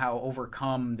could somehow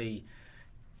overcome the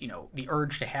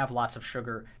urge to have lots of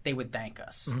sugar, they would thank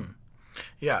us. Mm-hmm.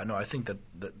 Yeah, no, I think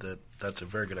that's a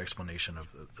very good explanation of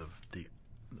the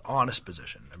honest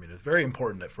position. I mean, it's very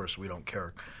important at first we don't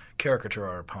caricature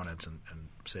our opponents and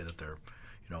say that they're,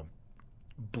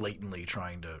 blatantly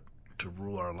trying to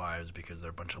rule our lives because they're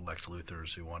a bunch of Lex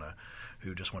Luthors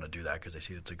who just want to do that because they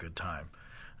see it's a good time.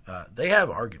 They have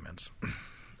arguments,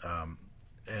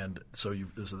 and so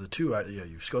the two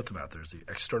you've scoped them out. There's the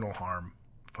external harm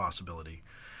possibility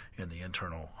and the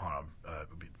internal harm,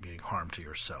 meaning harm to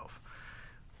yourself.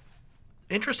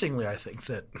 Interestingly, I think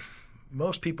that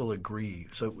most people agree.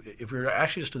 So if we're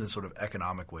actually just doing this sort of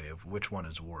economic way of which one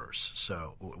is worse,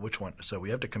 so we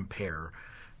have to compare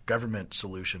government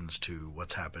solutions to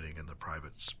what's happening in the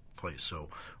private place. So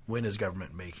when is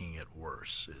government making it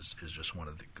worse is just one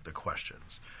of the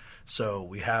questions. So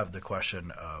we have the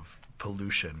question of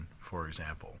pollution, for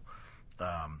example,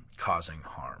 causing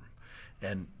harm.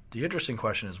 And the interesting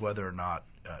question is whether or not,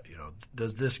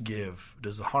 does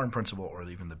the harm principle or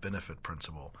even the benefit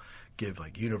principle give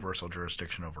like universal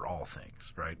jurisdiction over all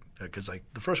things, right? Because like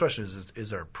the first question is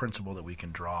there a principle that we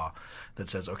can draw that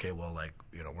says, okay, well,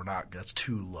 that's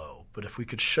too low. But if we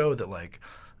could show that like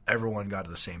everyone got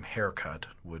the same haircut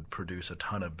would produce a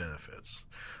ton of benefits,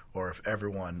 or if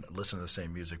everyone listened to the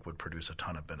same music would produce a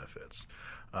ton of benefits,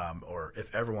 or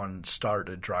if everyone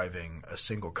started driving a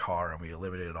single car and we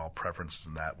eliminated all preferences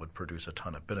and that would produce a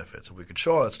ton of benefits. If we could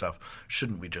show all that stuff,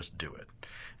 shouldn't we just do it?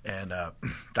 And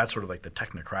that's sort of like the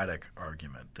technocratic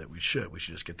argument that we should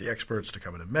just get the experts to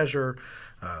come in and measure,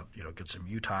 get some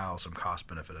utile, some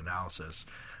cost-benefit analysis.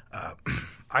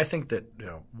 I think that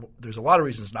there's a lot of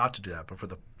reasons not to do that, but for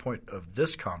the point of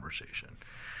this conversation,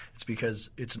 it's because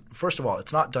first of all,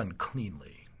 it's not done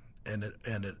cleanly,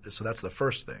 so that's the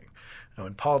first thing.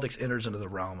 When politics enters into the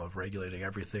realm of regulating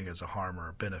everything as a harm or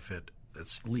a benefit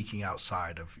that's leaking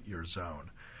outside of your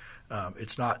zone,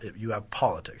 it's not. You have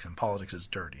politics, and politics is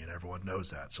dirty, and everyone knows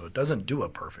that. So it doesn't do a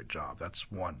perfect job. That's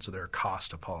one. So there are costs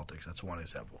to politics. That's one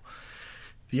example.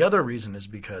 The other reason is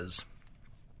because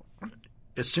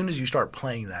as soon as you start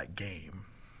playing that game,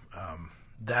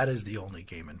 that is the only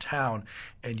game in town,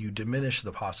 and you diminish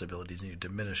the possibilities and you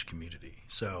diminish community.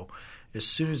 So as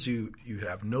soon as you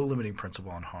have no limiting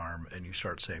principle on harm and you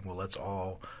start saying, well, let's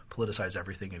all politicize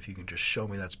everything, if you can just show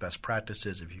me that's best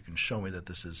practices, if you can show me that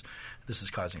this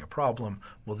is causing a problem,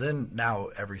 well, then now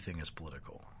everything is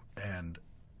political. And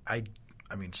I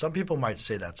mean, some people might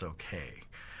say that's okay,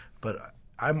 but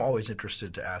I'm always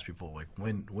interested to ask people, like,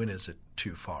 when is it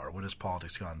too far? When has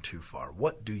politics gone too far?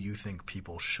 What do you think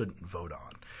people shouldn't vote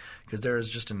on? Because there is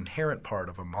just an inherent part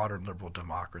of a modern liberal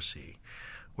democracy,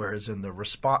 whereas in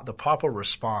the proper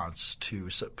response to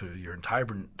your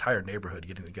entire neighborhood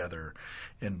getting together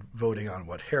and voting on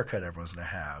what haircut everyone's going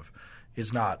to have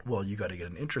is not, well, you got to get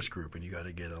an interest group and you got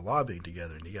to get a lobbying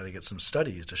together and you got to get some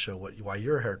studies to show why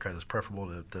your haircut is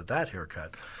preferable to that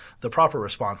haircut. The proper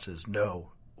response is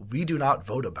no. We do not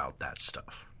vote about that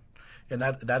stuff. And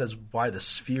that is why the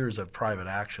spheres of private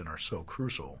action are so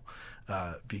crucial,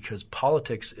 because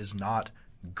politics is not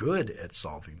good at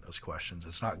solving those questions.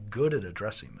 It's not good at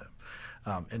addressing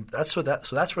them. And that's for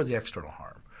the external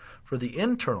harm. For the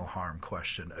internal harm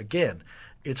question, again,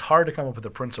 it's hard to come up with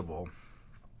a principle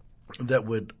that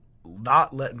would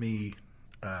not let me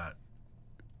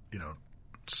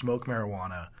smoke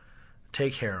marijuana,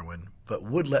 take heroin, but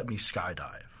would let me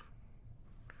skydive.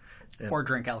 Or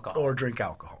drink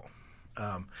alcohol.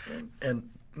 And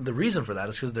the reason for that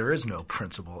is because there is no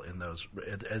principle in those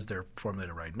as they're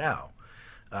formulated right now.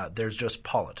 There's just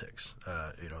politics.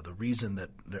 The reason that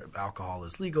alcohol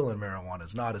is legal and marijuana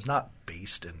is not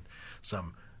based in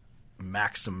some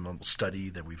maximum study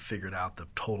that we've figured out the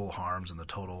total harms and the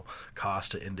total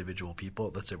cost to individual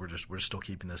people. Let's say we're still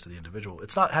keeping this to the individual.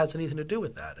 It's not has anything to do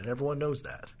with that, and everyone knows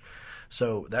that.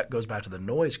 So that goes back to the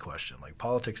noise question. Like,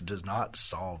 politics does not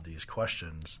solve these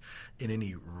questions in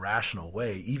any rational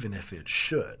way, even if it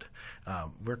should.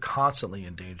 We're constantly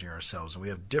endangering ourselves, and we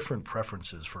have different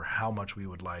preferences for how much we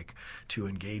would like to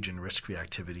engage in risk-free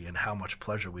activity and how much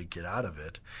pleasure we get out of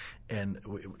it. And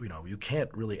you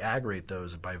can't really aggregate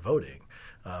those by voting.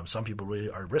 Some people really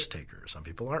are risk takers. Some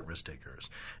people aren't risk takers.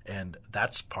 And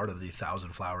that's part of the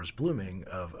thousand flowers blooming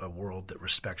of a world that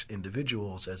respects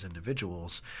individuals as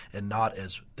individuals and not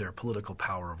as their political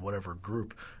power of whatever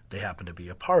group they happen to be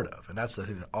a part of. And that's the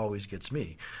thing that always gets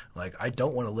me. Like, I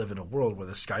don't want to live in a world where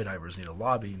the skydivers need a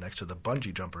lobby next to the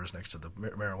bungee jumpers, next to the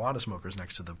marijuana smokers,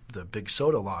 next to the big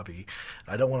soda lobby.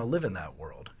 I don't want to live in that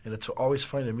world. And it's always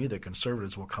funny to me that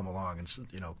conservatives will come along and,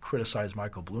 criticize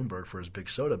Michael Bloomberg for his big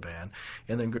soda ban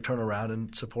and then turn around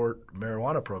and support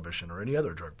marijuana prohibition or any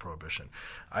other drug prohibition.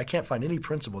 I can't find any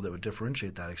principle that would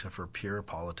differentiate that except for pure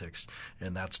politics,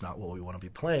 and that's not what we want to be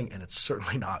playing, and it's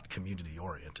certainly not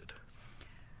community-oriented.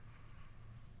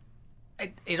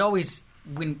 It always,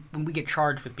 when we get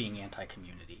charged with being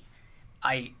anti-community,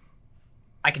 I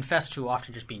confess to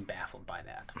often just being baffled by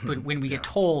that. But when we get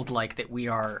told like that we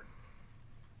are,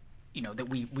 that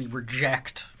we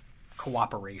reject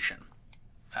cooperation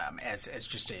as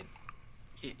just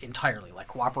entirely, like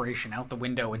cooperation out the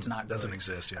window, it's not doesn't good.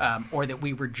 Exist, or that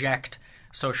we reject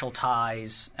social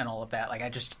ties and all of that. Like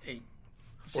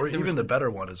or even the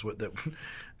better one is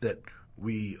that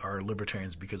we are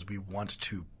libertarians because we want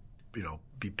to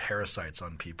be parasites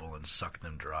on people and suck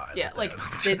them dry. Yeah, they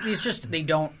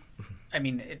don't. I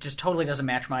mean, it just totally doesn't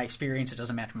match my experience. It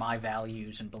doesn't match my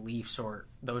values and beliefs or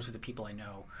those of the people I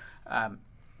know.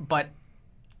 But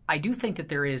I do think that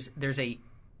there's a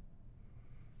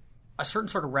certain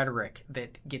sort of rhetoric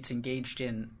that gets engaged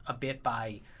in a bit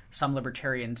by some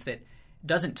libertarians that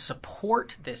doesn't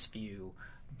support this view,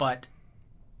 but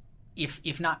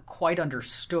if not quite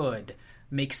understood,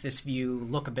 makes this view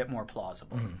look a bit more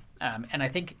plausible. And I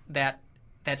think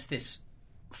that's this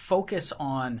focus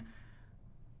on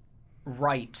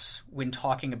rights when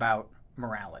talking about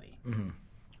morality.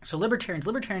 So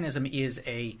libertarianism is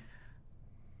it's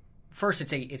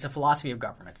a philosophy of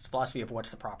government. It's a philosophy of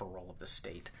what's the proper role of the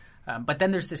state. But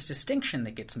then there's this distinction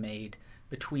that gets made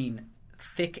between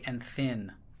thick and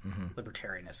thin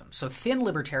libertarianism. So thin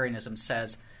libertarianism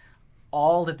says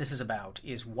all that this is about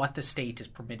is what the state is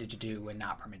permitted to do and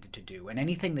not permitted to do. And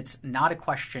anything that's not a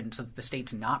question, so that the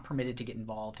state's not permitted to get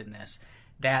involved in this,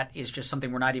 that is just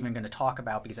something we're not even going to talk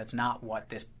about because that's not what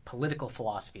this political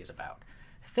philosophy is about.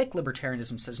 Thick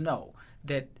libertarianism says no,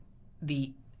 that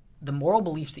the moral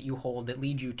beliefs that you hold that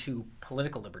lead you to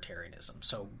political libertarianism,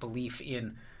 so belief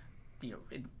in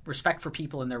respect for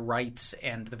people and their rights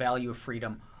and the value of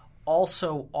freedom,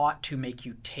 also ought to make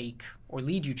you take or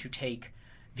lead you to take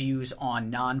views on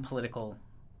non-political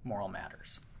moral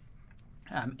matters.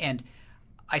 And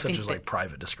I think such as like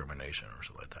private discrimination or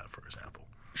something like that, for example.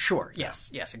 Sure.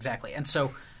 Yes, exactly. And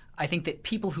so I think that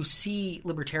people who see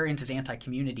libertarians as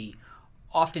anti-community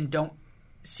often don't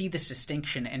see this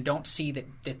distinction and don't see that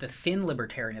the thin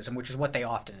libertarianism, which is what they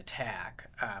often attack,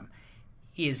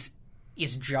 is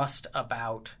just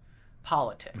about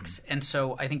politics. And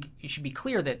so I think it should be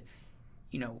clear that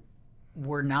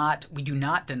we do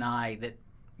not deny that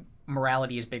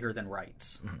morality is bigger than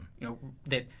rights.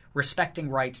 That respecting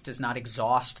rights does not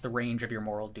exhaust the range of your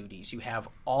moral duties. You have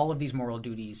all of these moral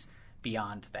duties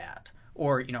beyond that.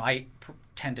 Or, I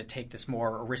tend to take this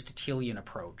more Aristotelian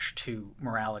approach to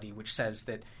morality, which says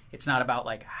that it's not about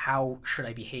like how should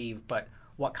I behave, but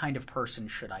what kind of person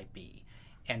should I be?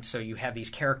 And so you have these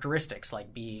characteristics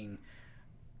like being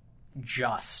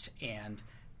just and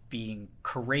being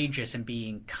courageous and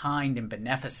being kind and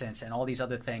beneficent and all these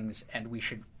other things, and we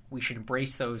should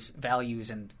embrace those values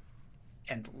and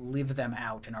live them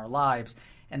out in our lives.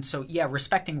 And so,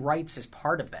 respecting rights is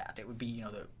part of that. It would be,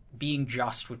 being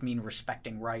just would mean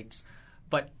respecting rights.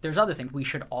 But there's other things. We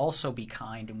should also be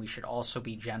kind and we should also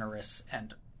be generous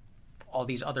and all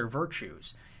these other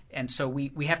virtues. And so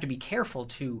we have to be careful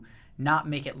to not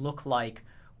make it look like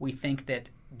we think that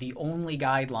the only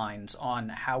guidelines on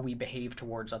how we behave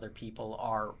towards other people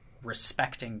are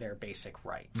respecting their basic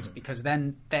rights. Because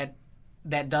then that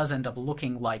does end up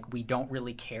looking like we don't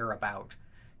really care about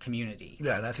community.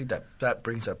 Yeah, and I think that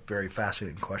brings up very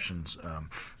fascinating questions.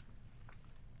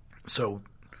 So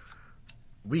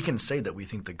we can say that we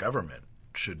think the government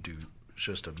should do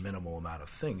just a minimal amount of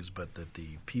things, but that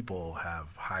the people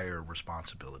have higher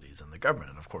responsibilities than the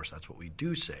government. And of course, that's what we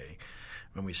do say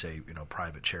when we say,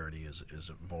 private charity is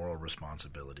a moral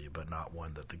responsibility, but not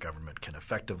one that the government can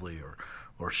effectively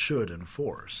or should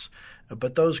enforce.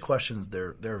 But those questions,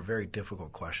 they're very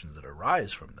difficult questions that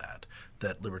arise from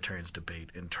that libertarians debate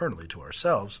internally to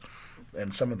ourselves.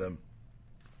 And some of them,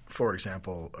 for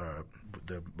example,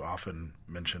 the often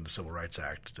mentioned Civil Rights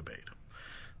Act debate.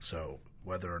 So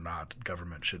whether or not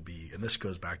government should be, and this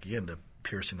goes back again to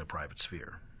piercing the private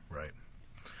sphere, right?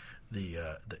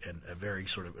 And a very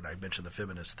sort of, and I mentioned the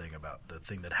feminist thing about the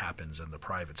thing that happens in the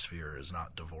private sphere is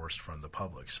not divorced from the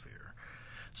public sphere.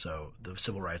 So the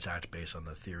Civil Rights Act, based on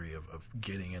the theory of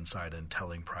getting inside and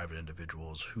telling private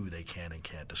individuals who they can and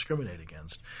can't discriminate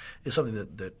against, is something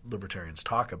that libertarians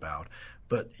talk about.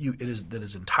 But it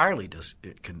is entirely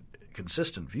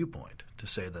consistent viewpoint to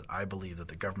say that I believe that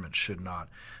the government should not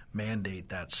mandate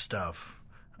that stuff,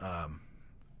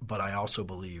 but I also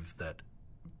believe that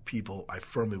I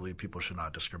firmly believe people should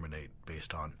not discriminate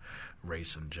based on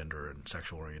race and gender and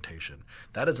sexual orientation.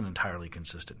 That is an entirely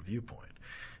consistent viewpoint.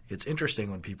 It's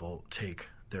interesting when people take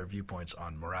their viewpoints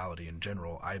on morality in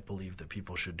general. I believe that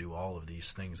people should do all of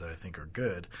these things that I think are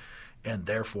good, and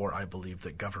therefore I believe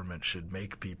that government should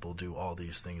make people do all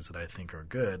these things that I think are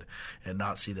good and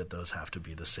not see that those have to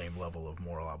be the same level of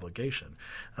moral obligation.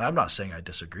 And I'm not saying I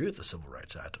disagree with the Civil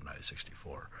Rights Act of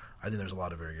 1964. I think there's a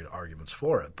lot of very good arguments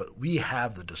for it, but we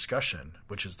have the discussion,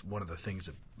 which is one of the things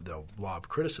that they'll lob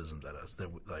criticisms at us,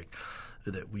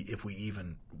 if we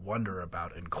even wonder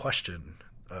about and question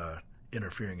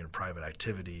interfering in private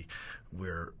activity,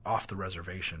 we're off the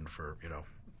reservation for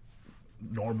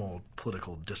normal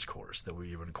political discourse, that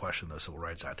we even question the Civil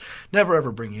Rights Act. Never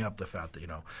ever bringing up the fact that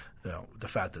the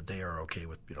fact that they are okay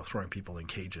with throwing people in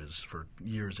cages for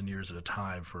years and years at a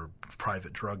time for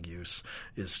private drug use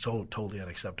is so totally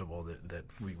unacceptable that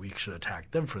we should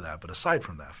attack them for that. But aside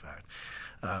from that fact,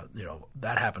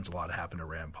 that happens a lot. It happened to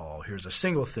Rand Paul. Here's a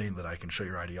single thing that I can show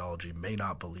your ideology may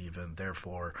not believe in,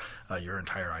 therefore your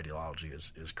entire ideology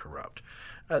is corrupt.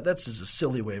 That's just a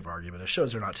silly way of argument. It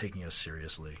shows they're not taking us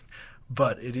seriously.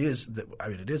 But it is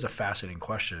a fascinating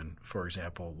question, for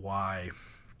example, why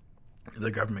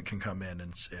the government can come in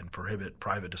and prohibit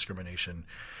private discrimination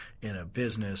in a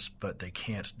business, but they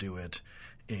can't do it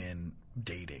in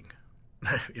dating.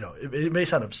 It may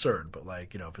sound absurd, but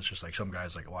if it's just like some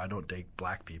guy's like, well, I don't date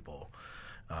black people.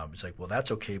 It's like, well,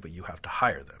 that's okay, but you have to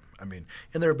hire them. And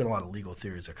there have been a lot of legal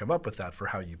theories that come up with that for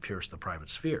how you pierce the private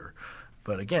sphere.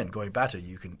 But again, going back to it,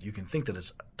 you can think that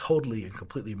it's totally and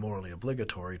completely morally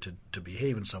obligatory to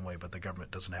behave in some way, but the government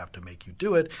doesn't have to make you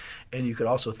do it. And you could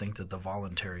also think that the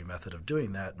voluntary method of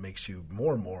doing that makes you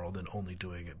more moral than only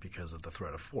doing it because of the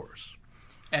threat of force.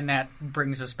 And that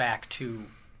brings us back to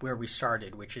where we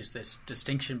started, which is this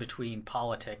distinction between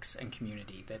politics and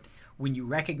community, that when you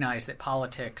recognize that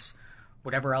politics,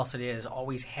 whatever else it is,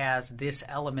 always has this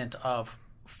element of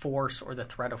force or the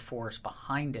threat of force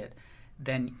behind it,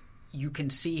 then you can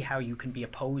see how you can be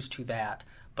opposed to that,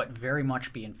 but very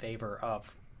much be in favor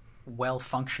of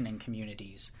well-functioning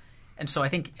communities. And so I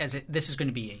think this is going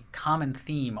to be a common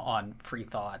theme on Free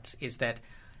Thoughts, is that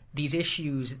these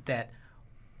issues that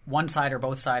one side or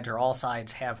both sides or all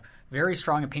sides have very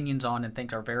strong opinions on and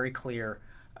think are very clear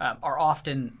are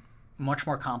often much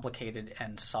more complicated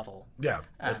and subtle. Yeah.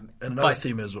 And another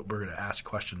theme is what we're going to ask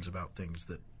questions about things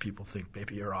that people think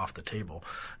maybe are off the table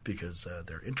because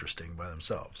they're interesting by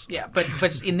themselves. Yeah, but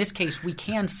in this case, we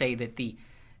can say that the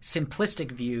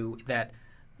simplistic view that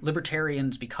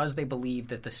libertarians, because they believe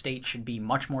that the state should be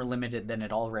much more limited than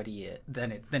it already is,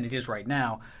 than it is right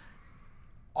now,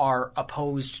 are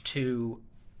opposed to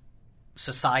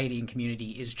society and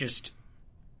community is just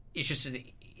an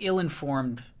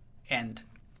ill-informed and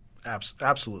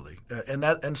absolutely,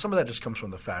 and some of that just comes from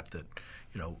the fact that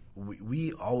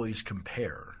we always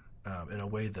compare in a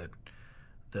way that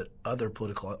other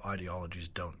political ideologies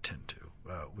don't tend to.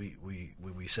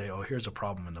 We say, oh, here's a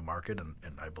problem in the market, and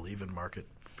I believe in market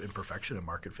imperfection and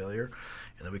market failure,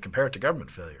 and then we compare it to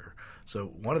government failure. So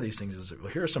one of these things is,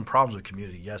 well, here are some problems with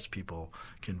community. Yes, people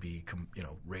can be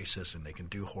racist and they can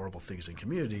do horrible things in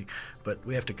community, but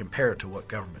we have to compare it to what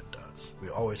government does. We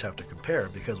always have to compare.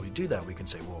 Because we do that, we can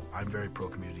say, well, I'm very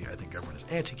pro-community. I think government is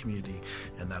anti-community,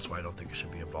 and that's why I don't think it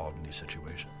should be involved in these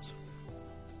situations.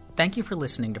 Thank you for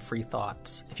listening to Free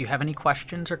Thoughts. If you have any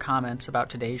questions or comments about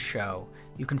today's show,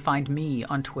 you can find me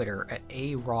on Twitter at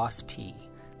 @ARossP.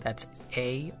 That's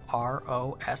AROSSP.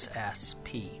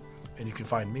 And you can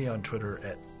find me on Twitter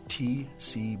at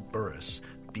TCBurrus,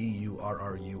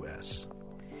 BURRUS.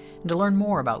 And to learn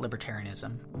more about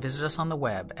libertarianism, visit us on the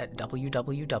web at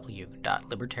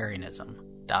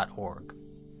www.libertarianism.org.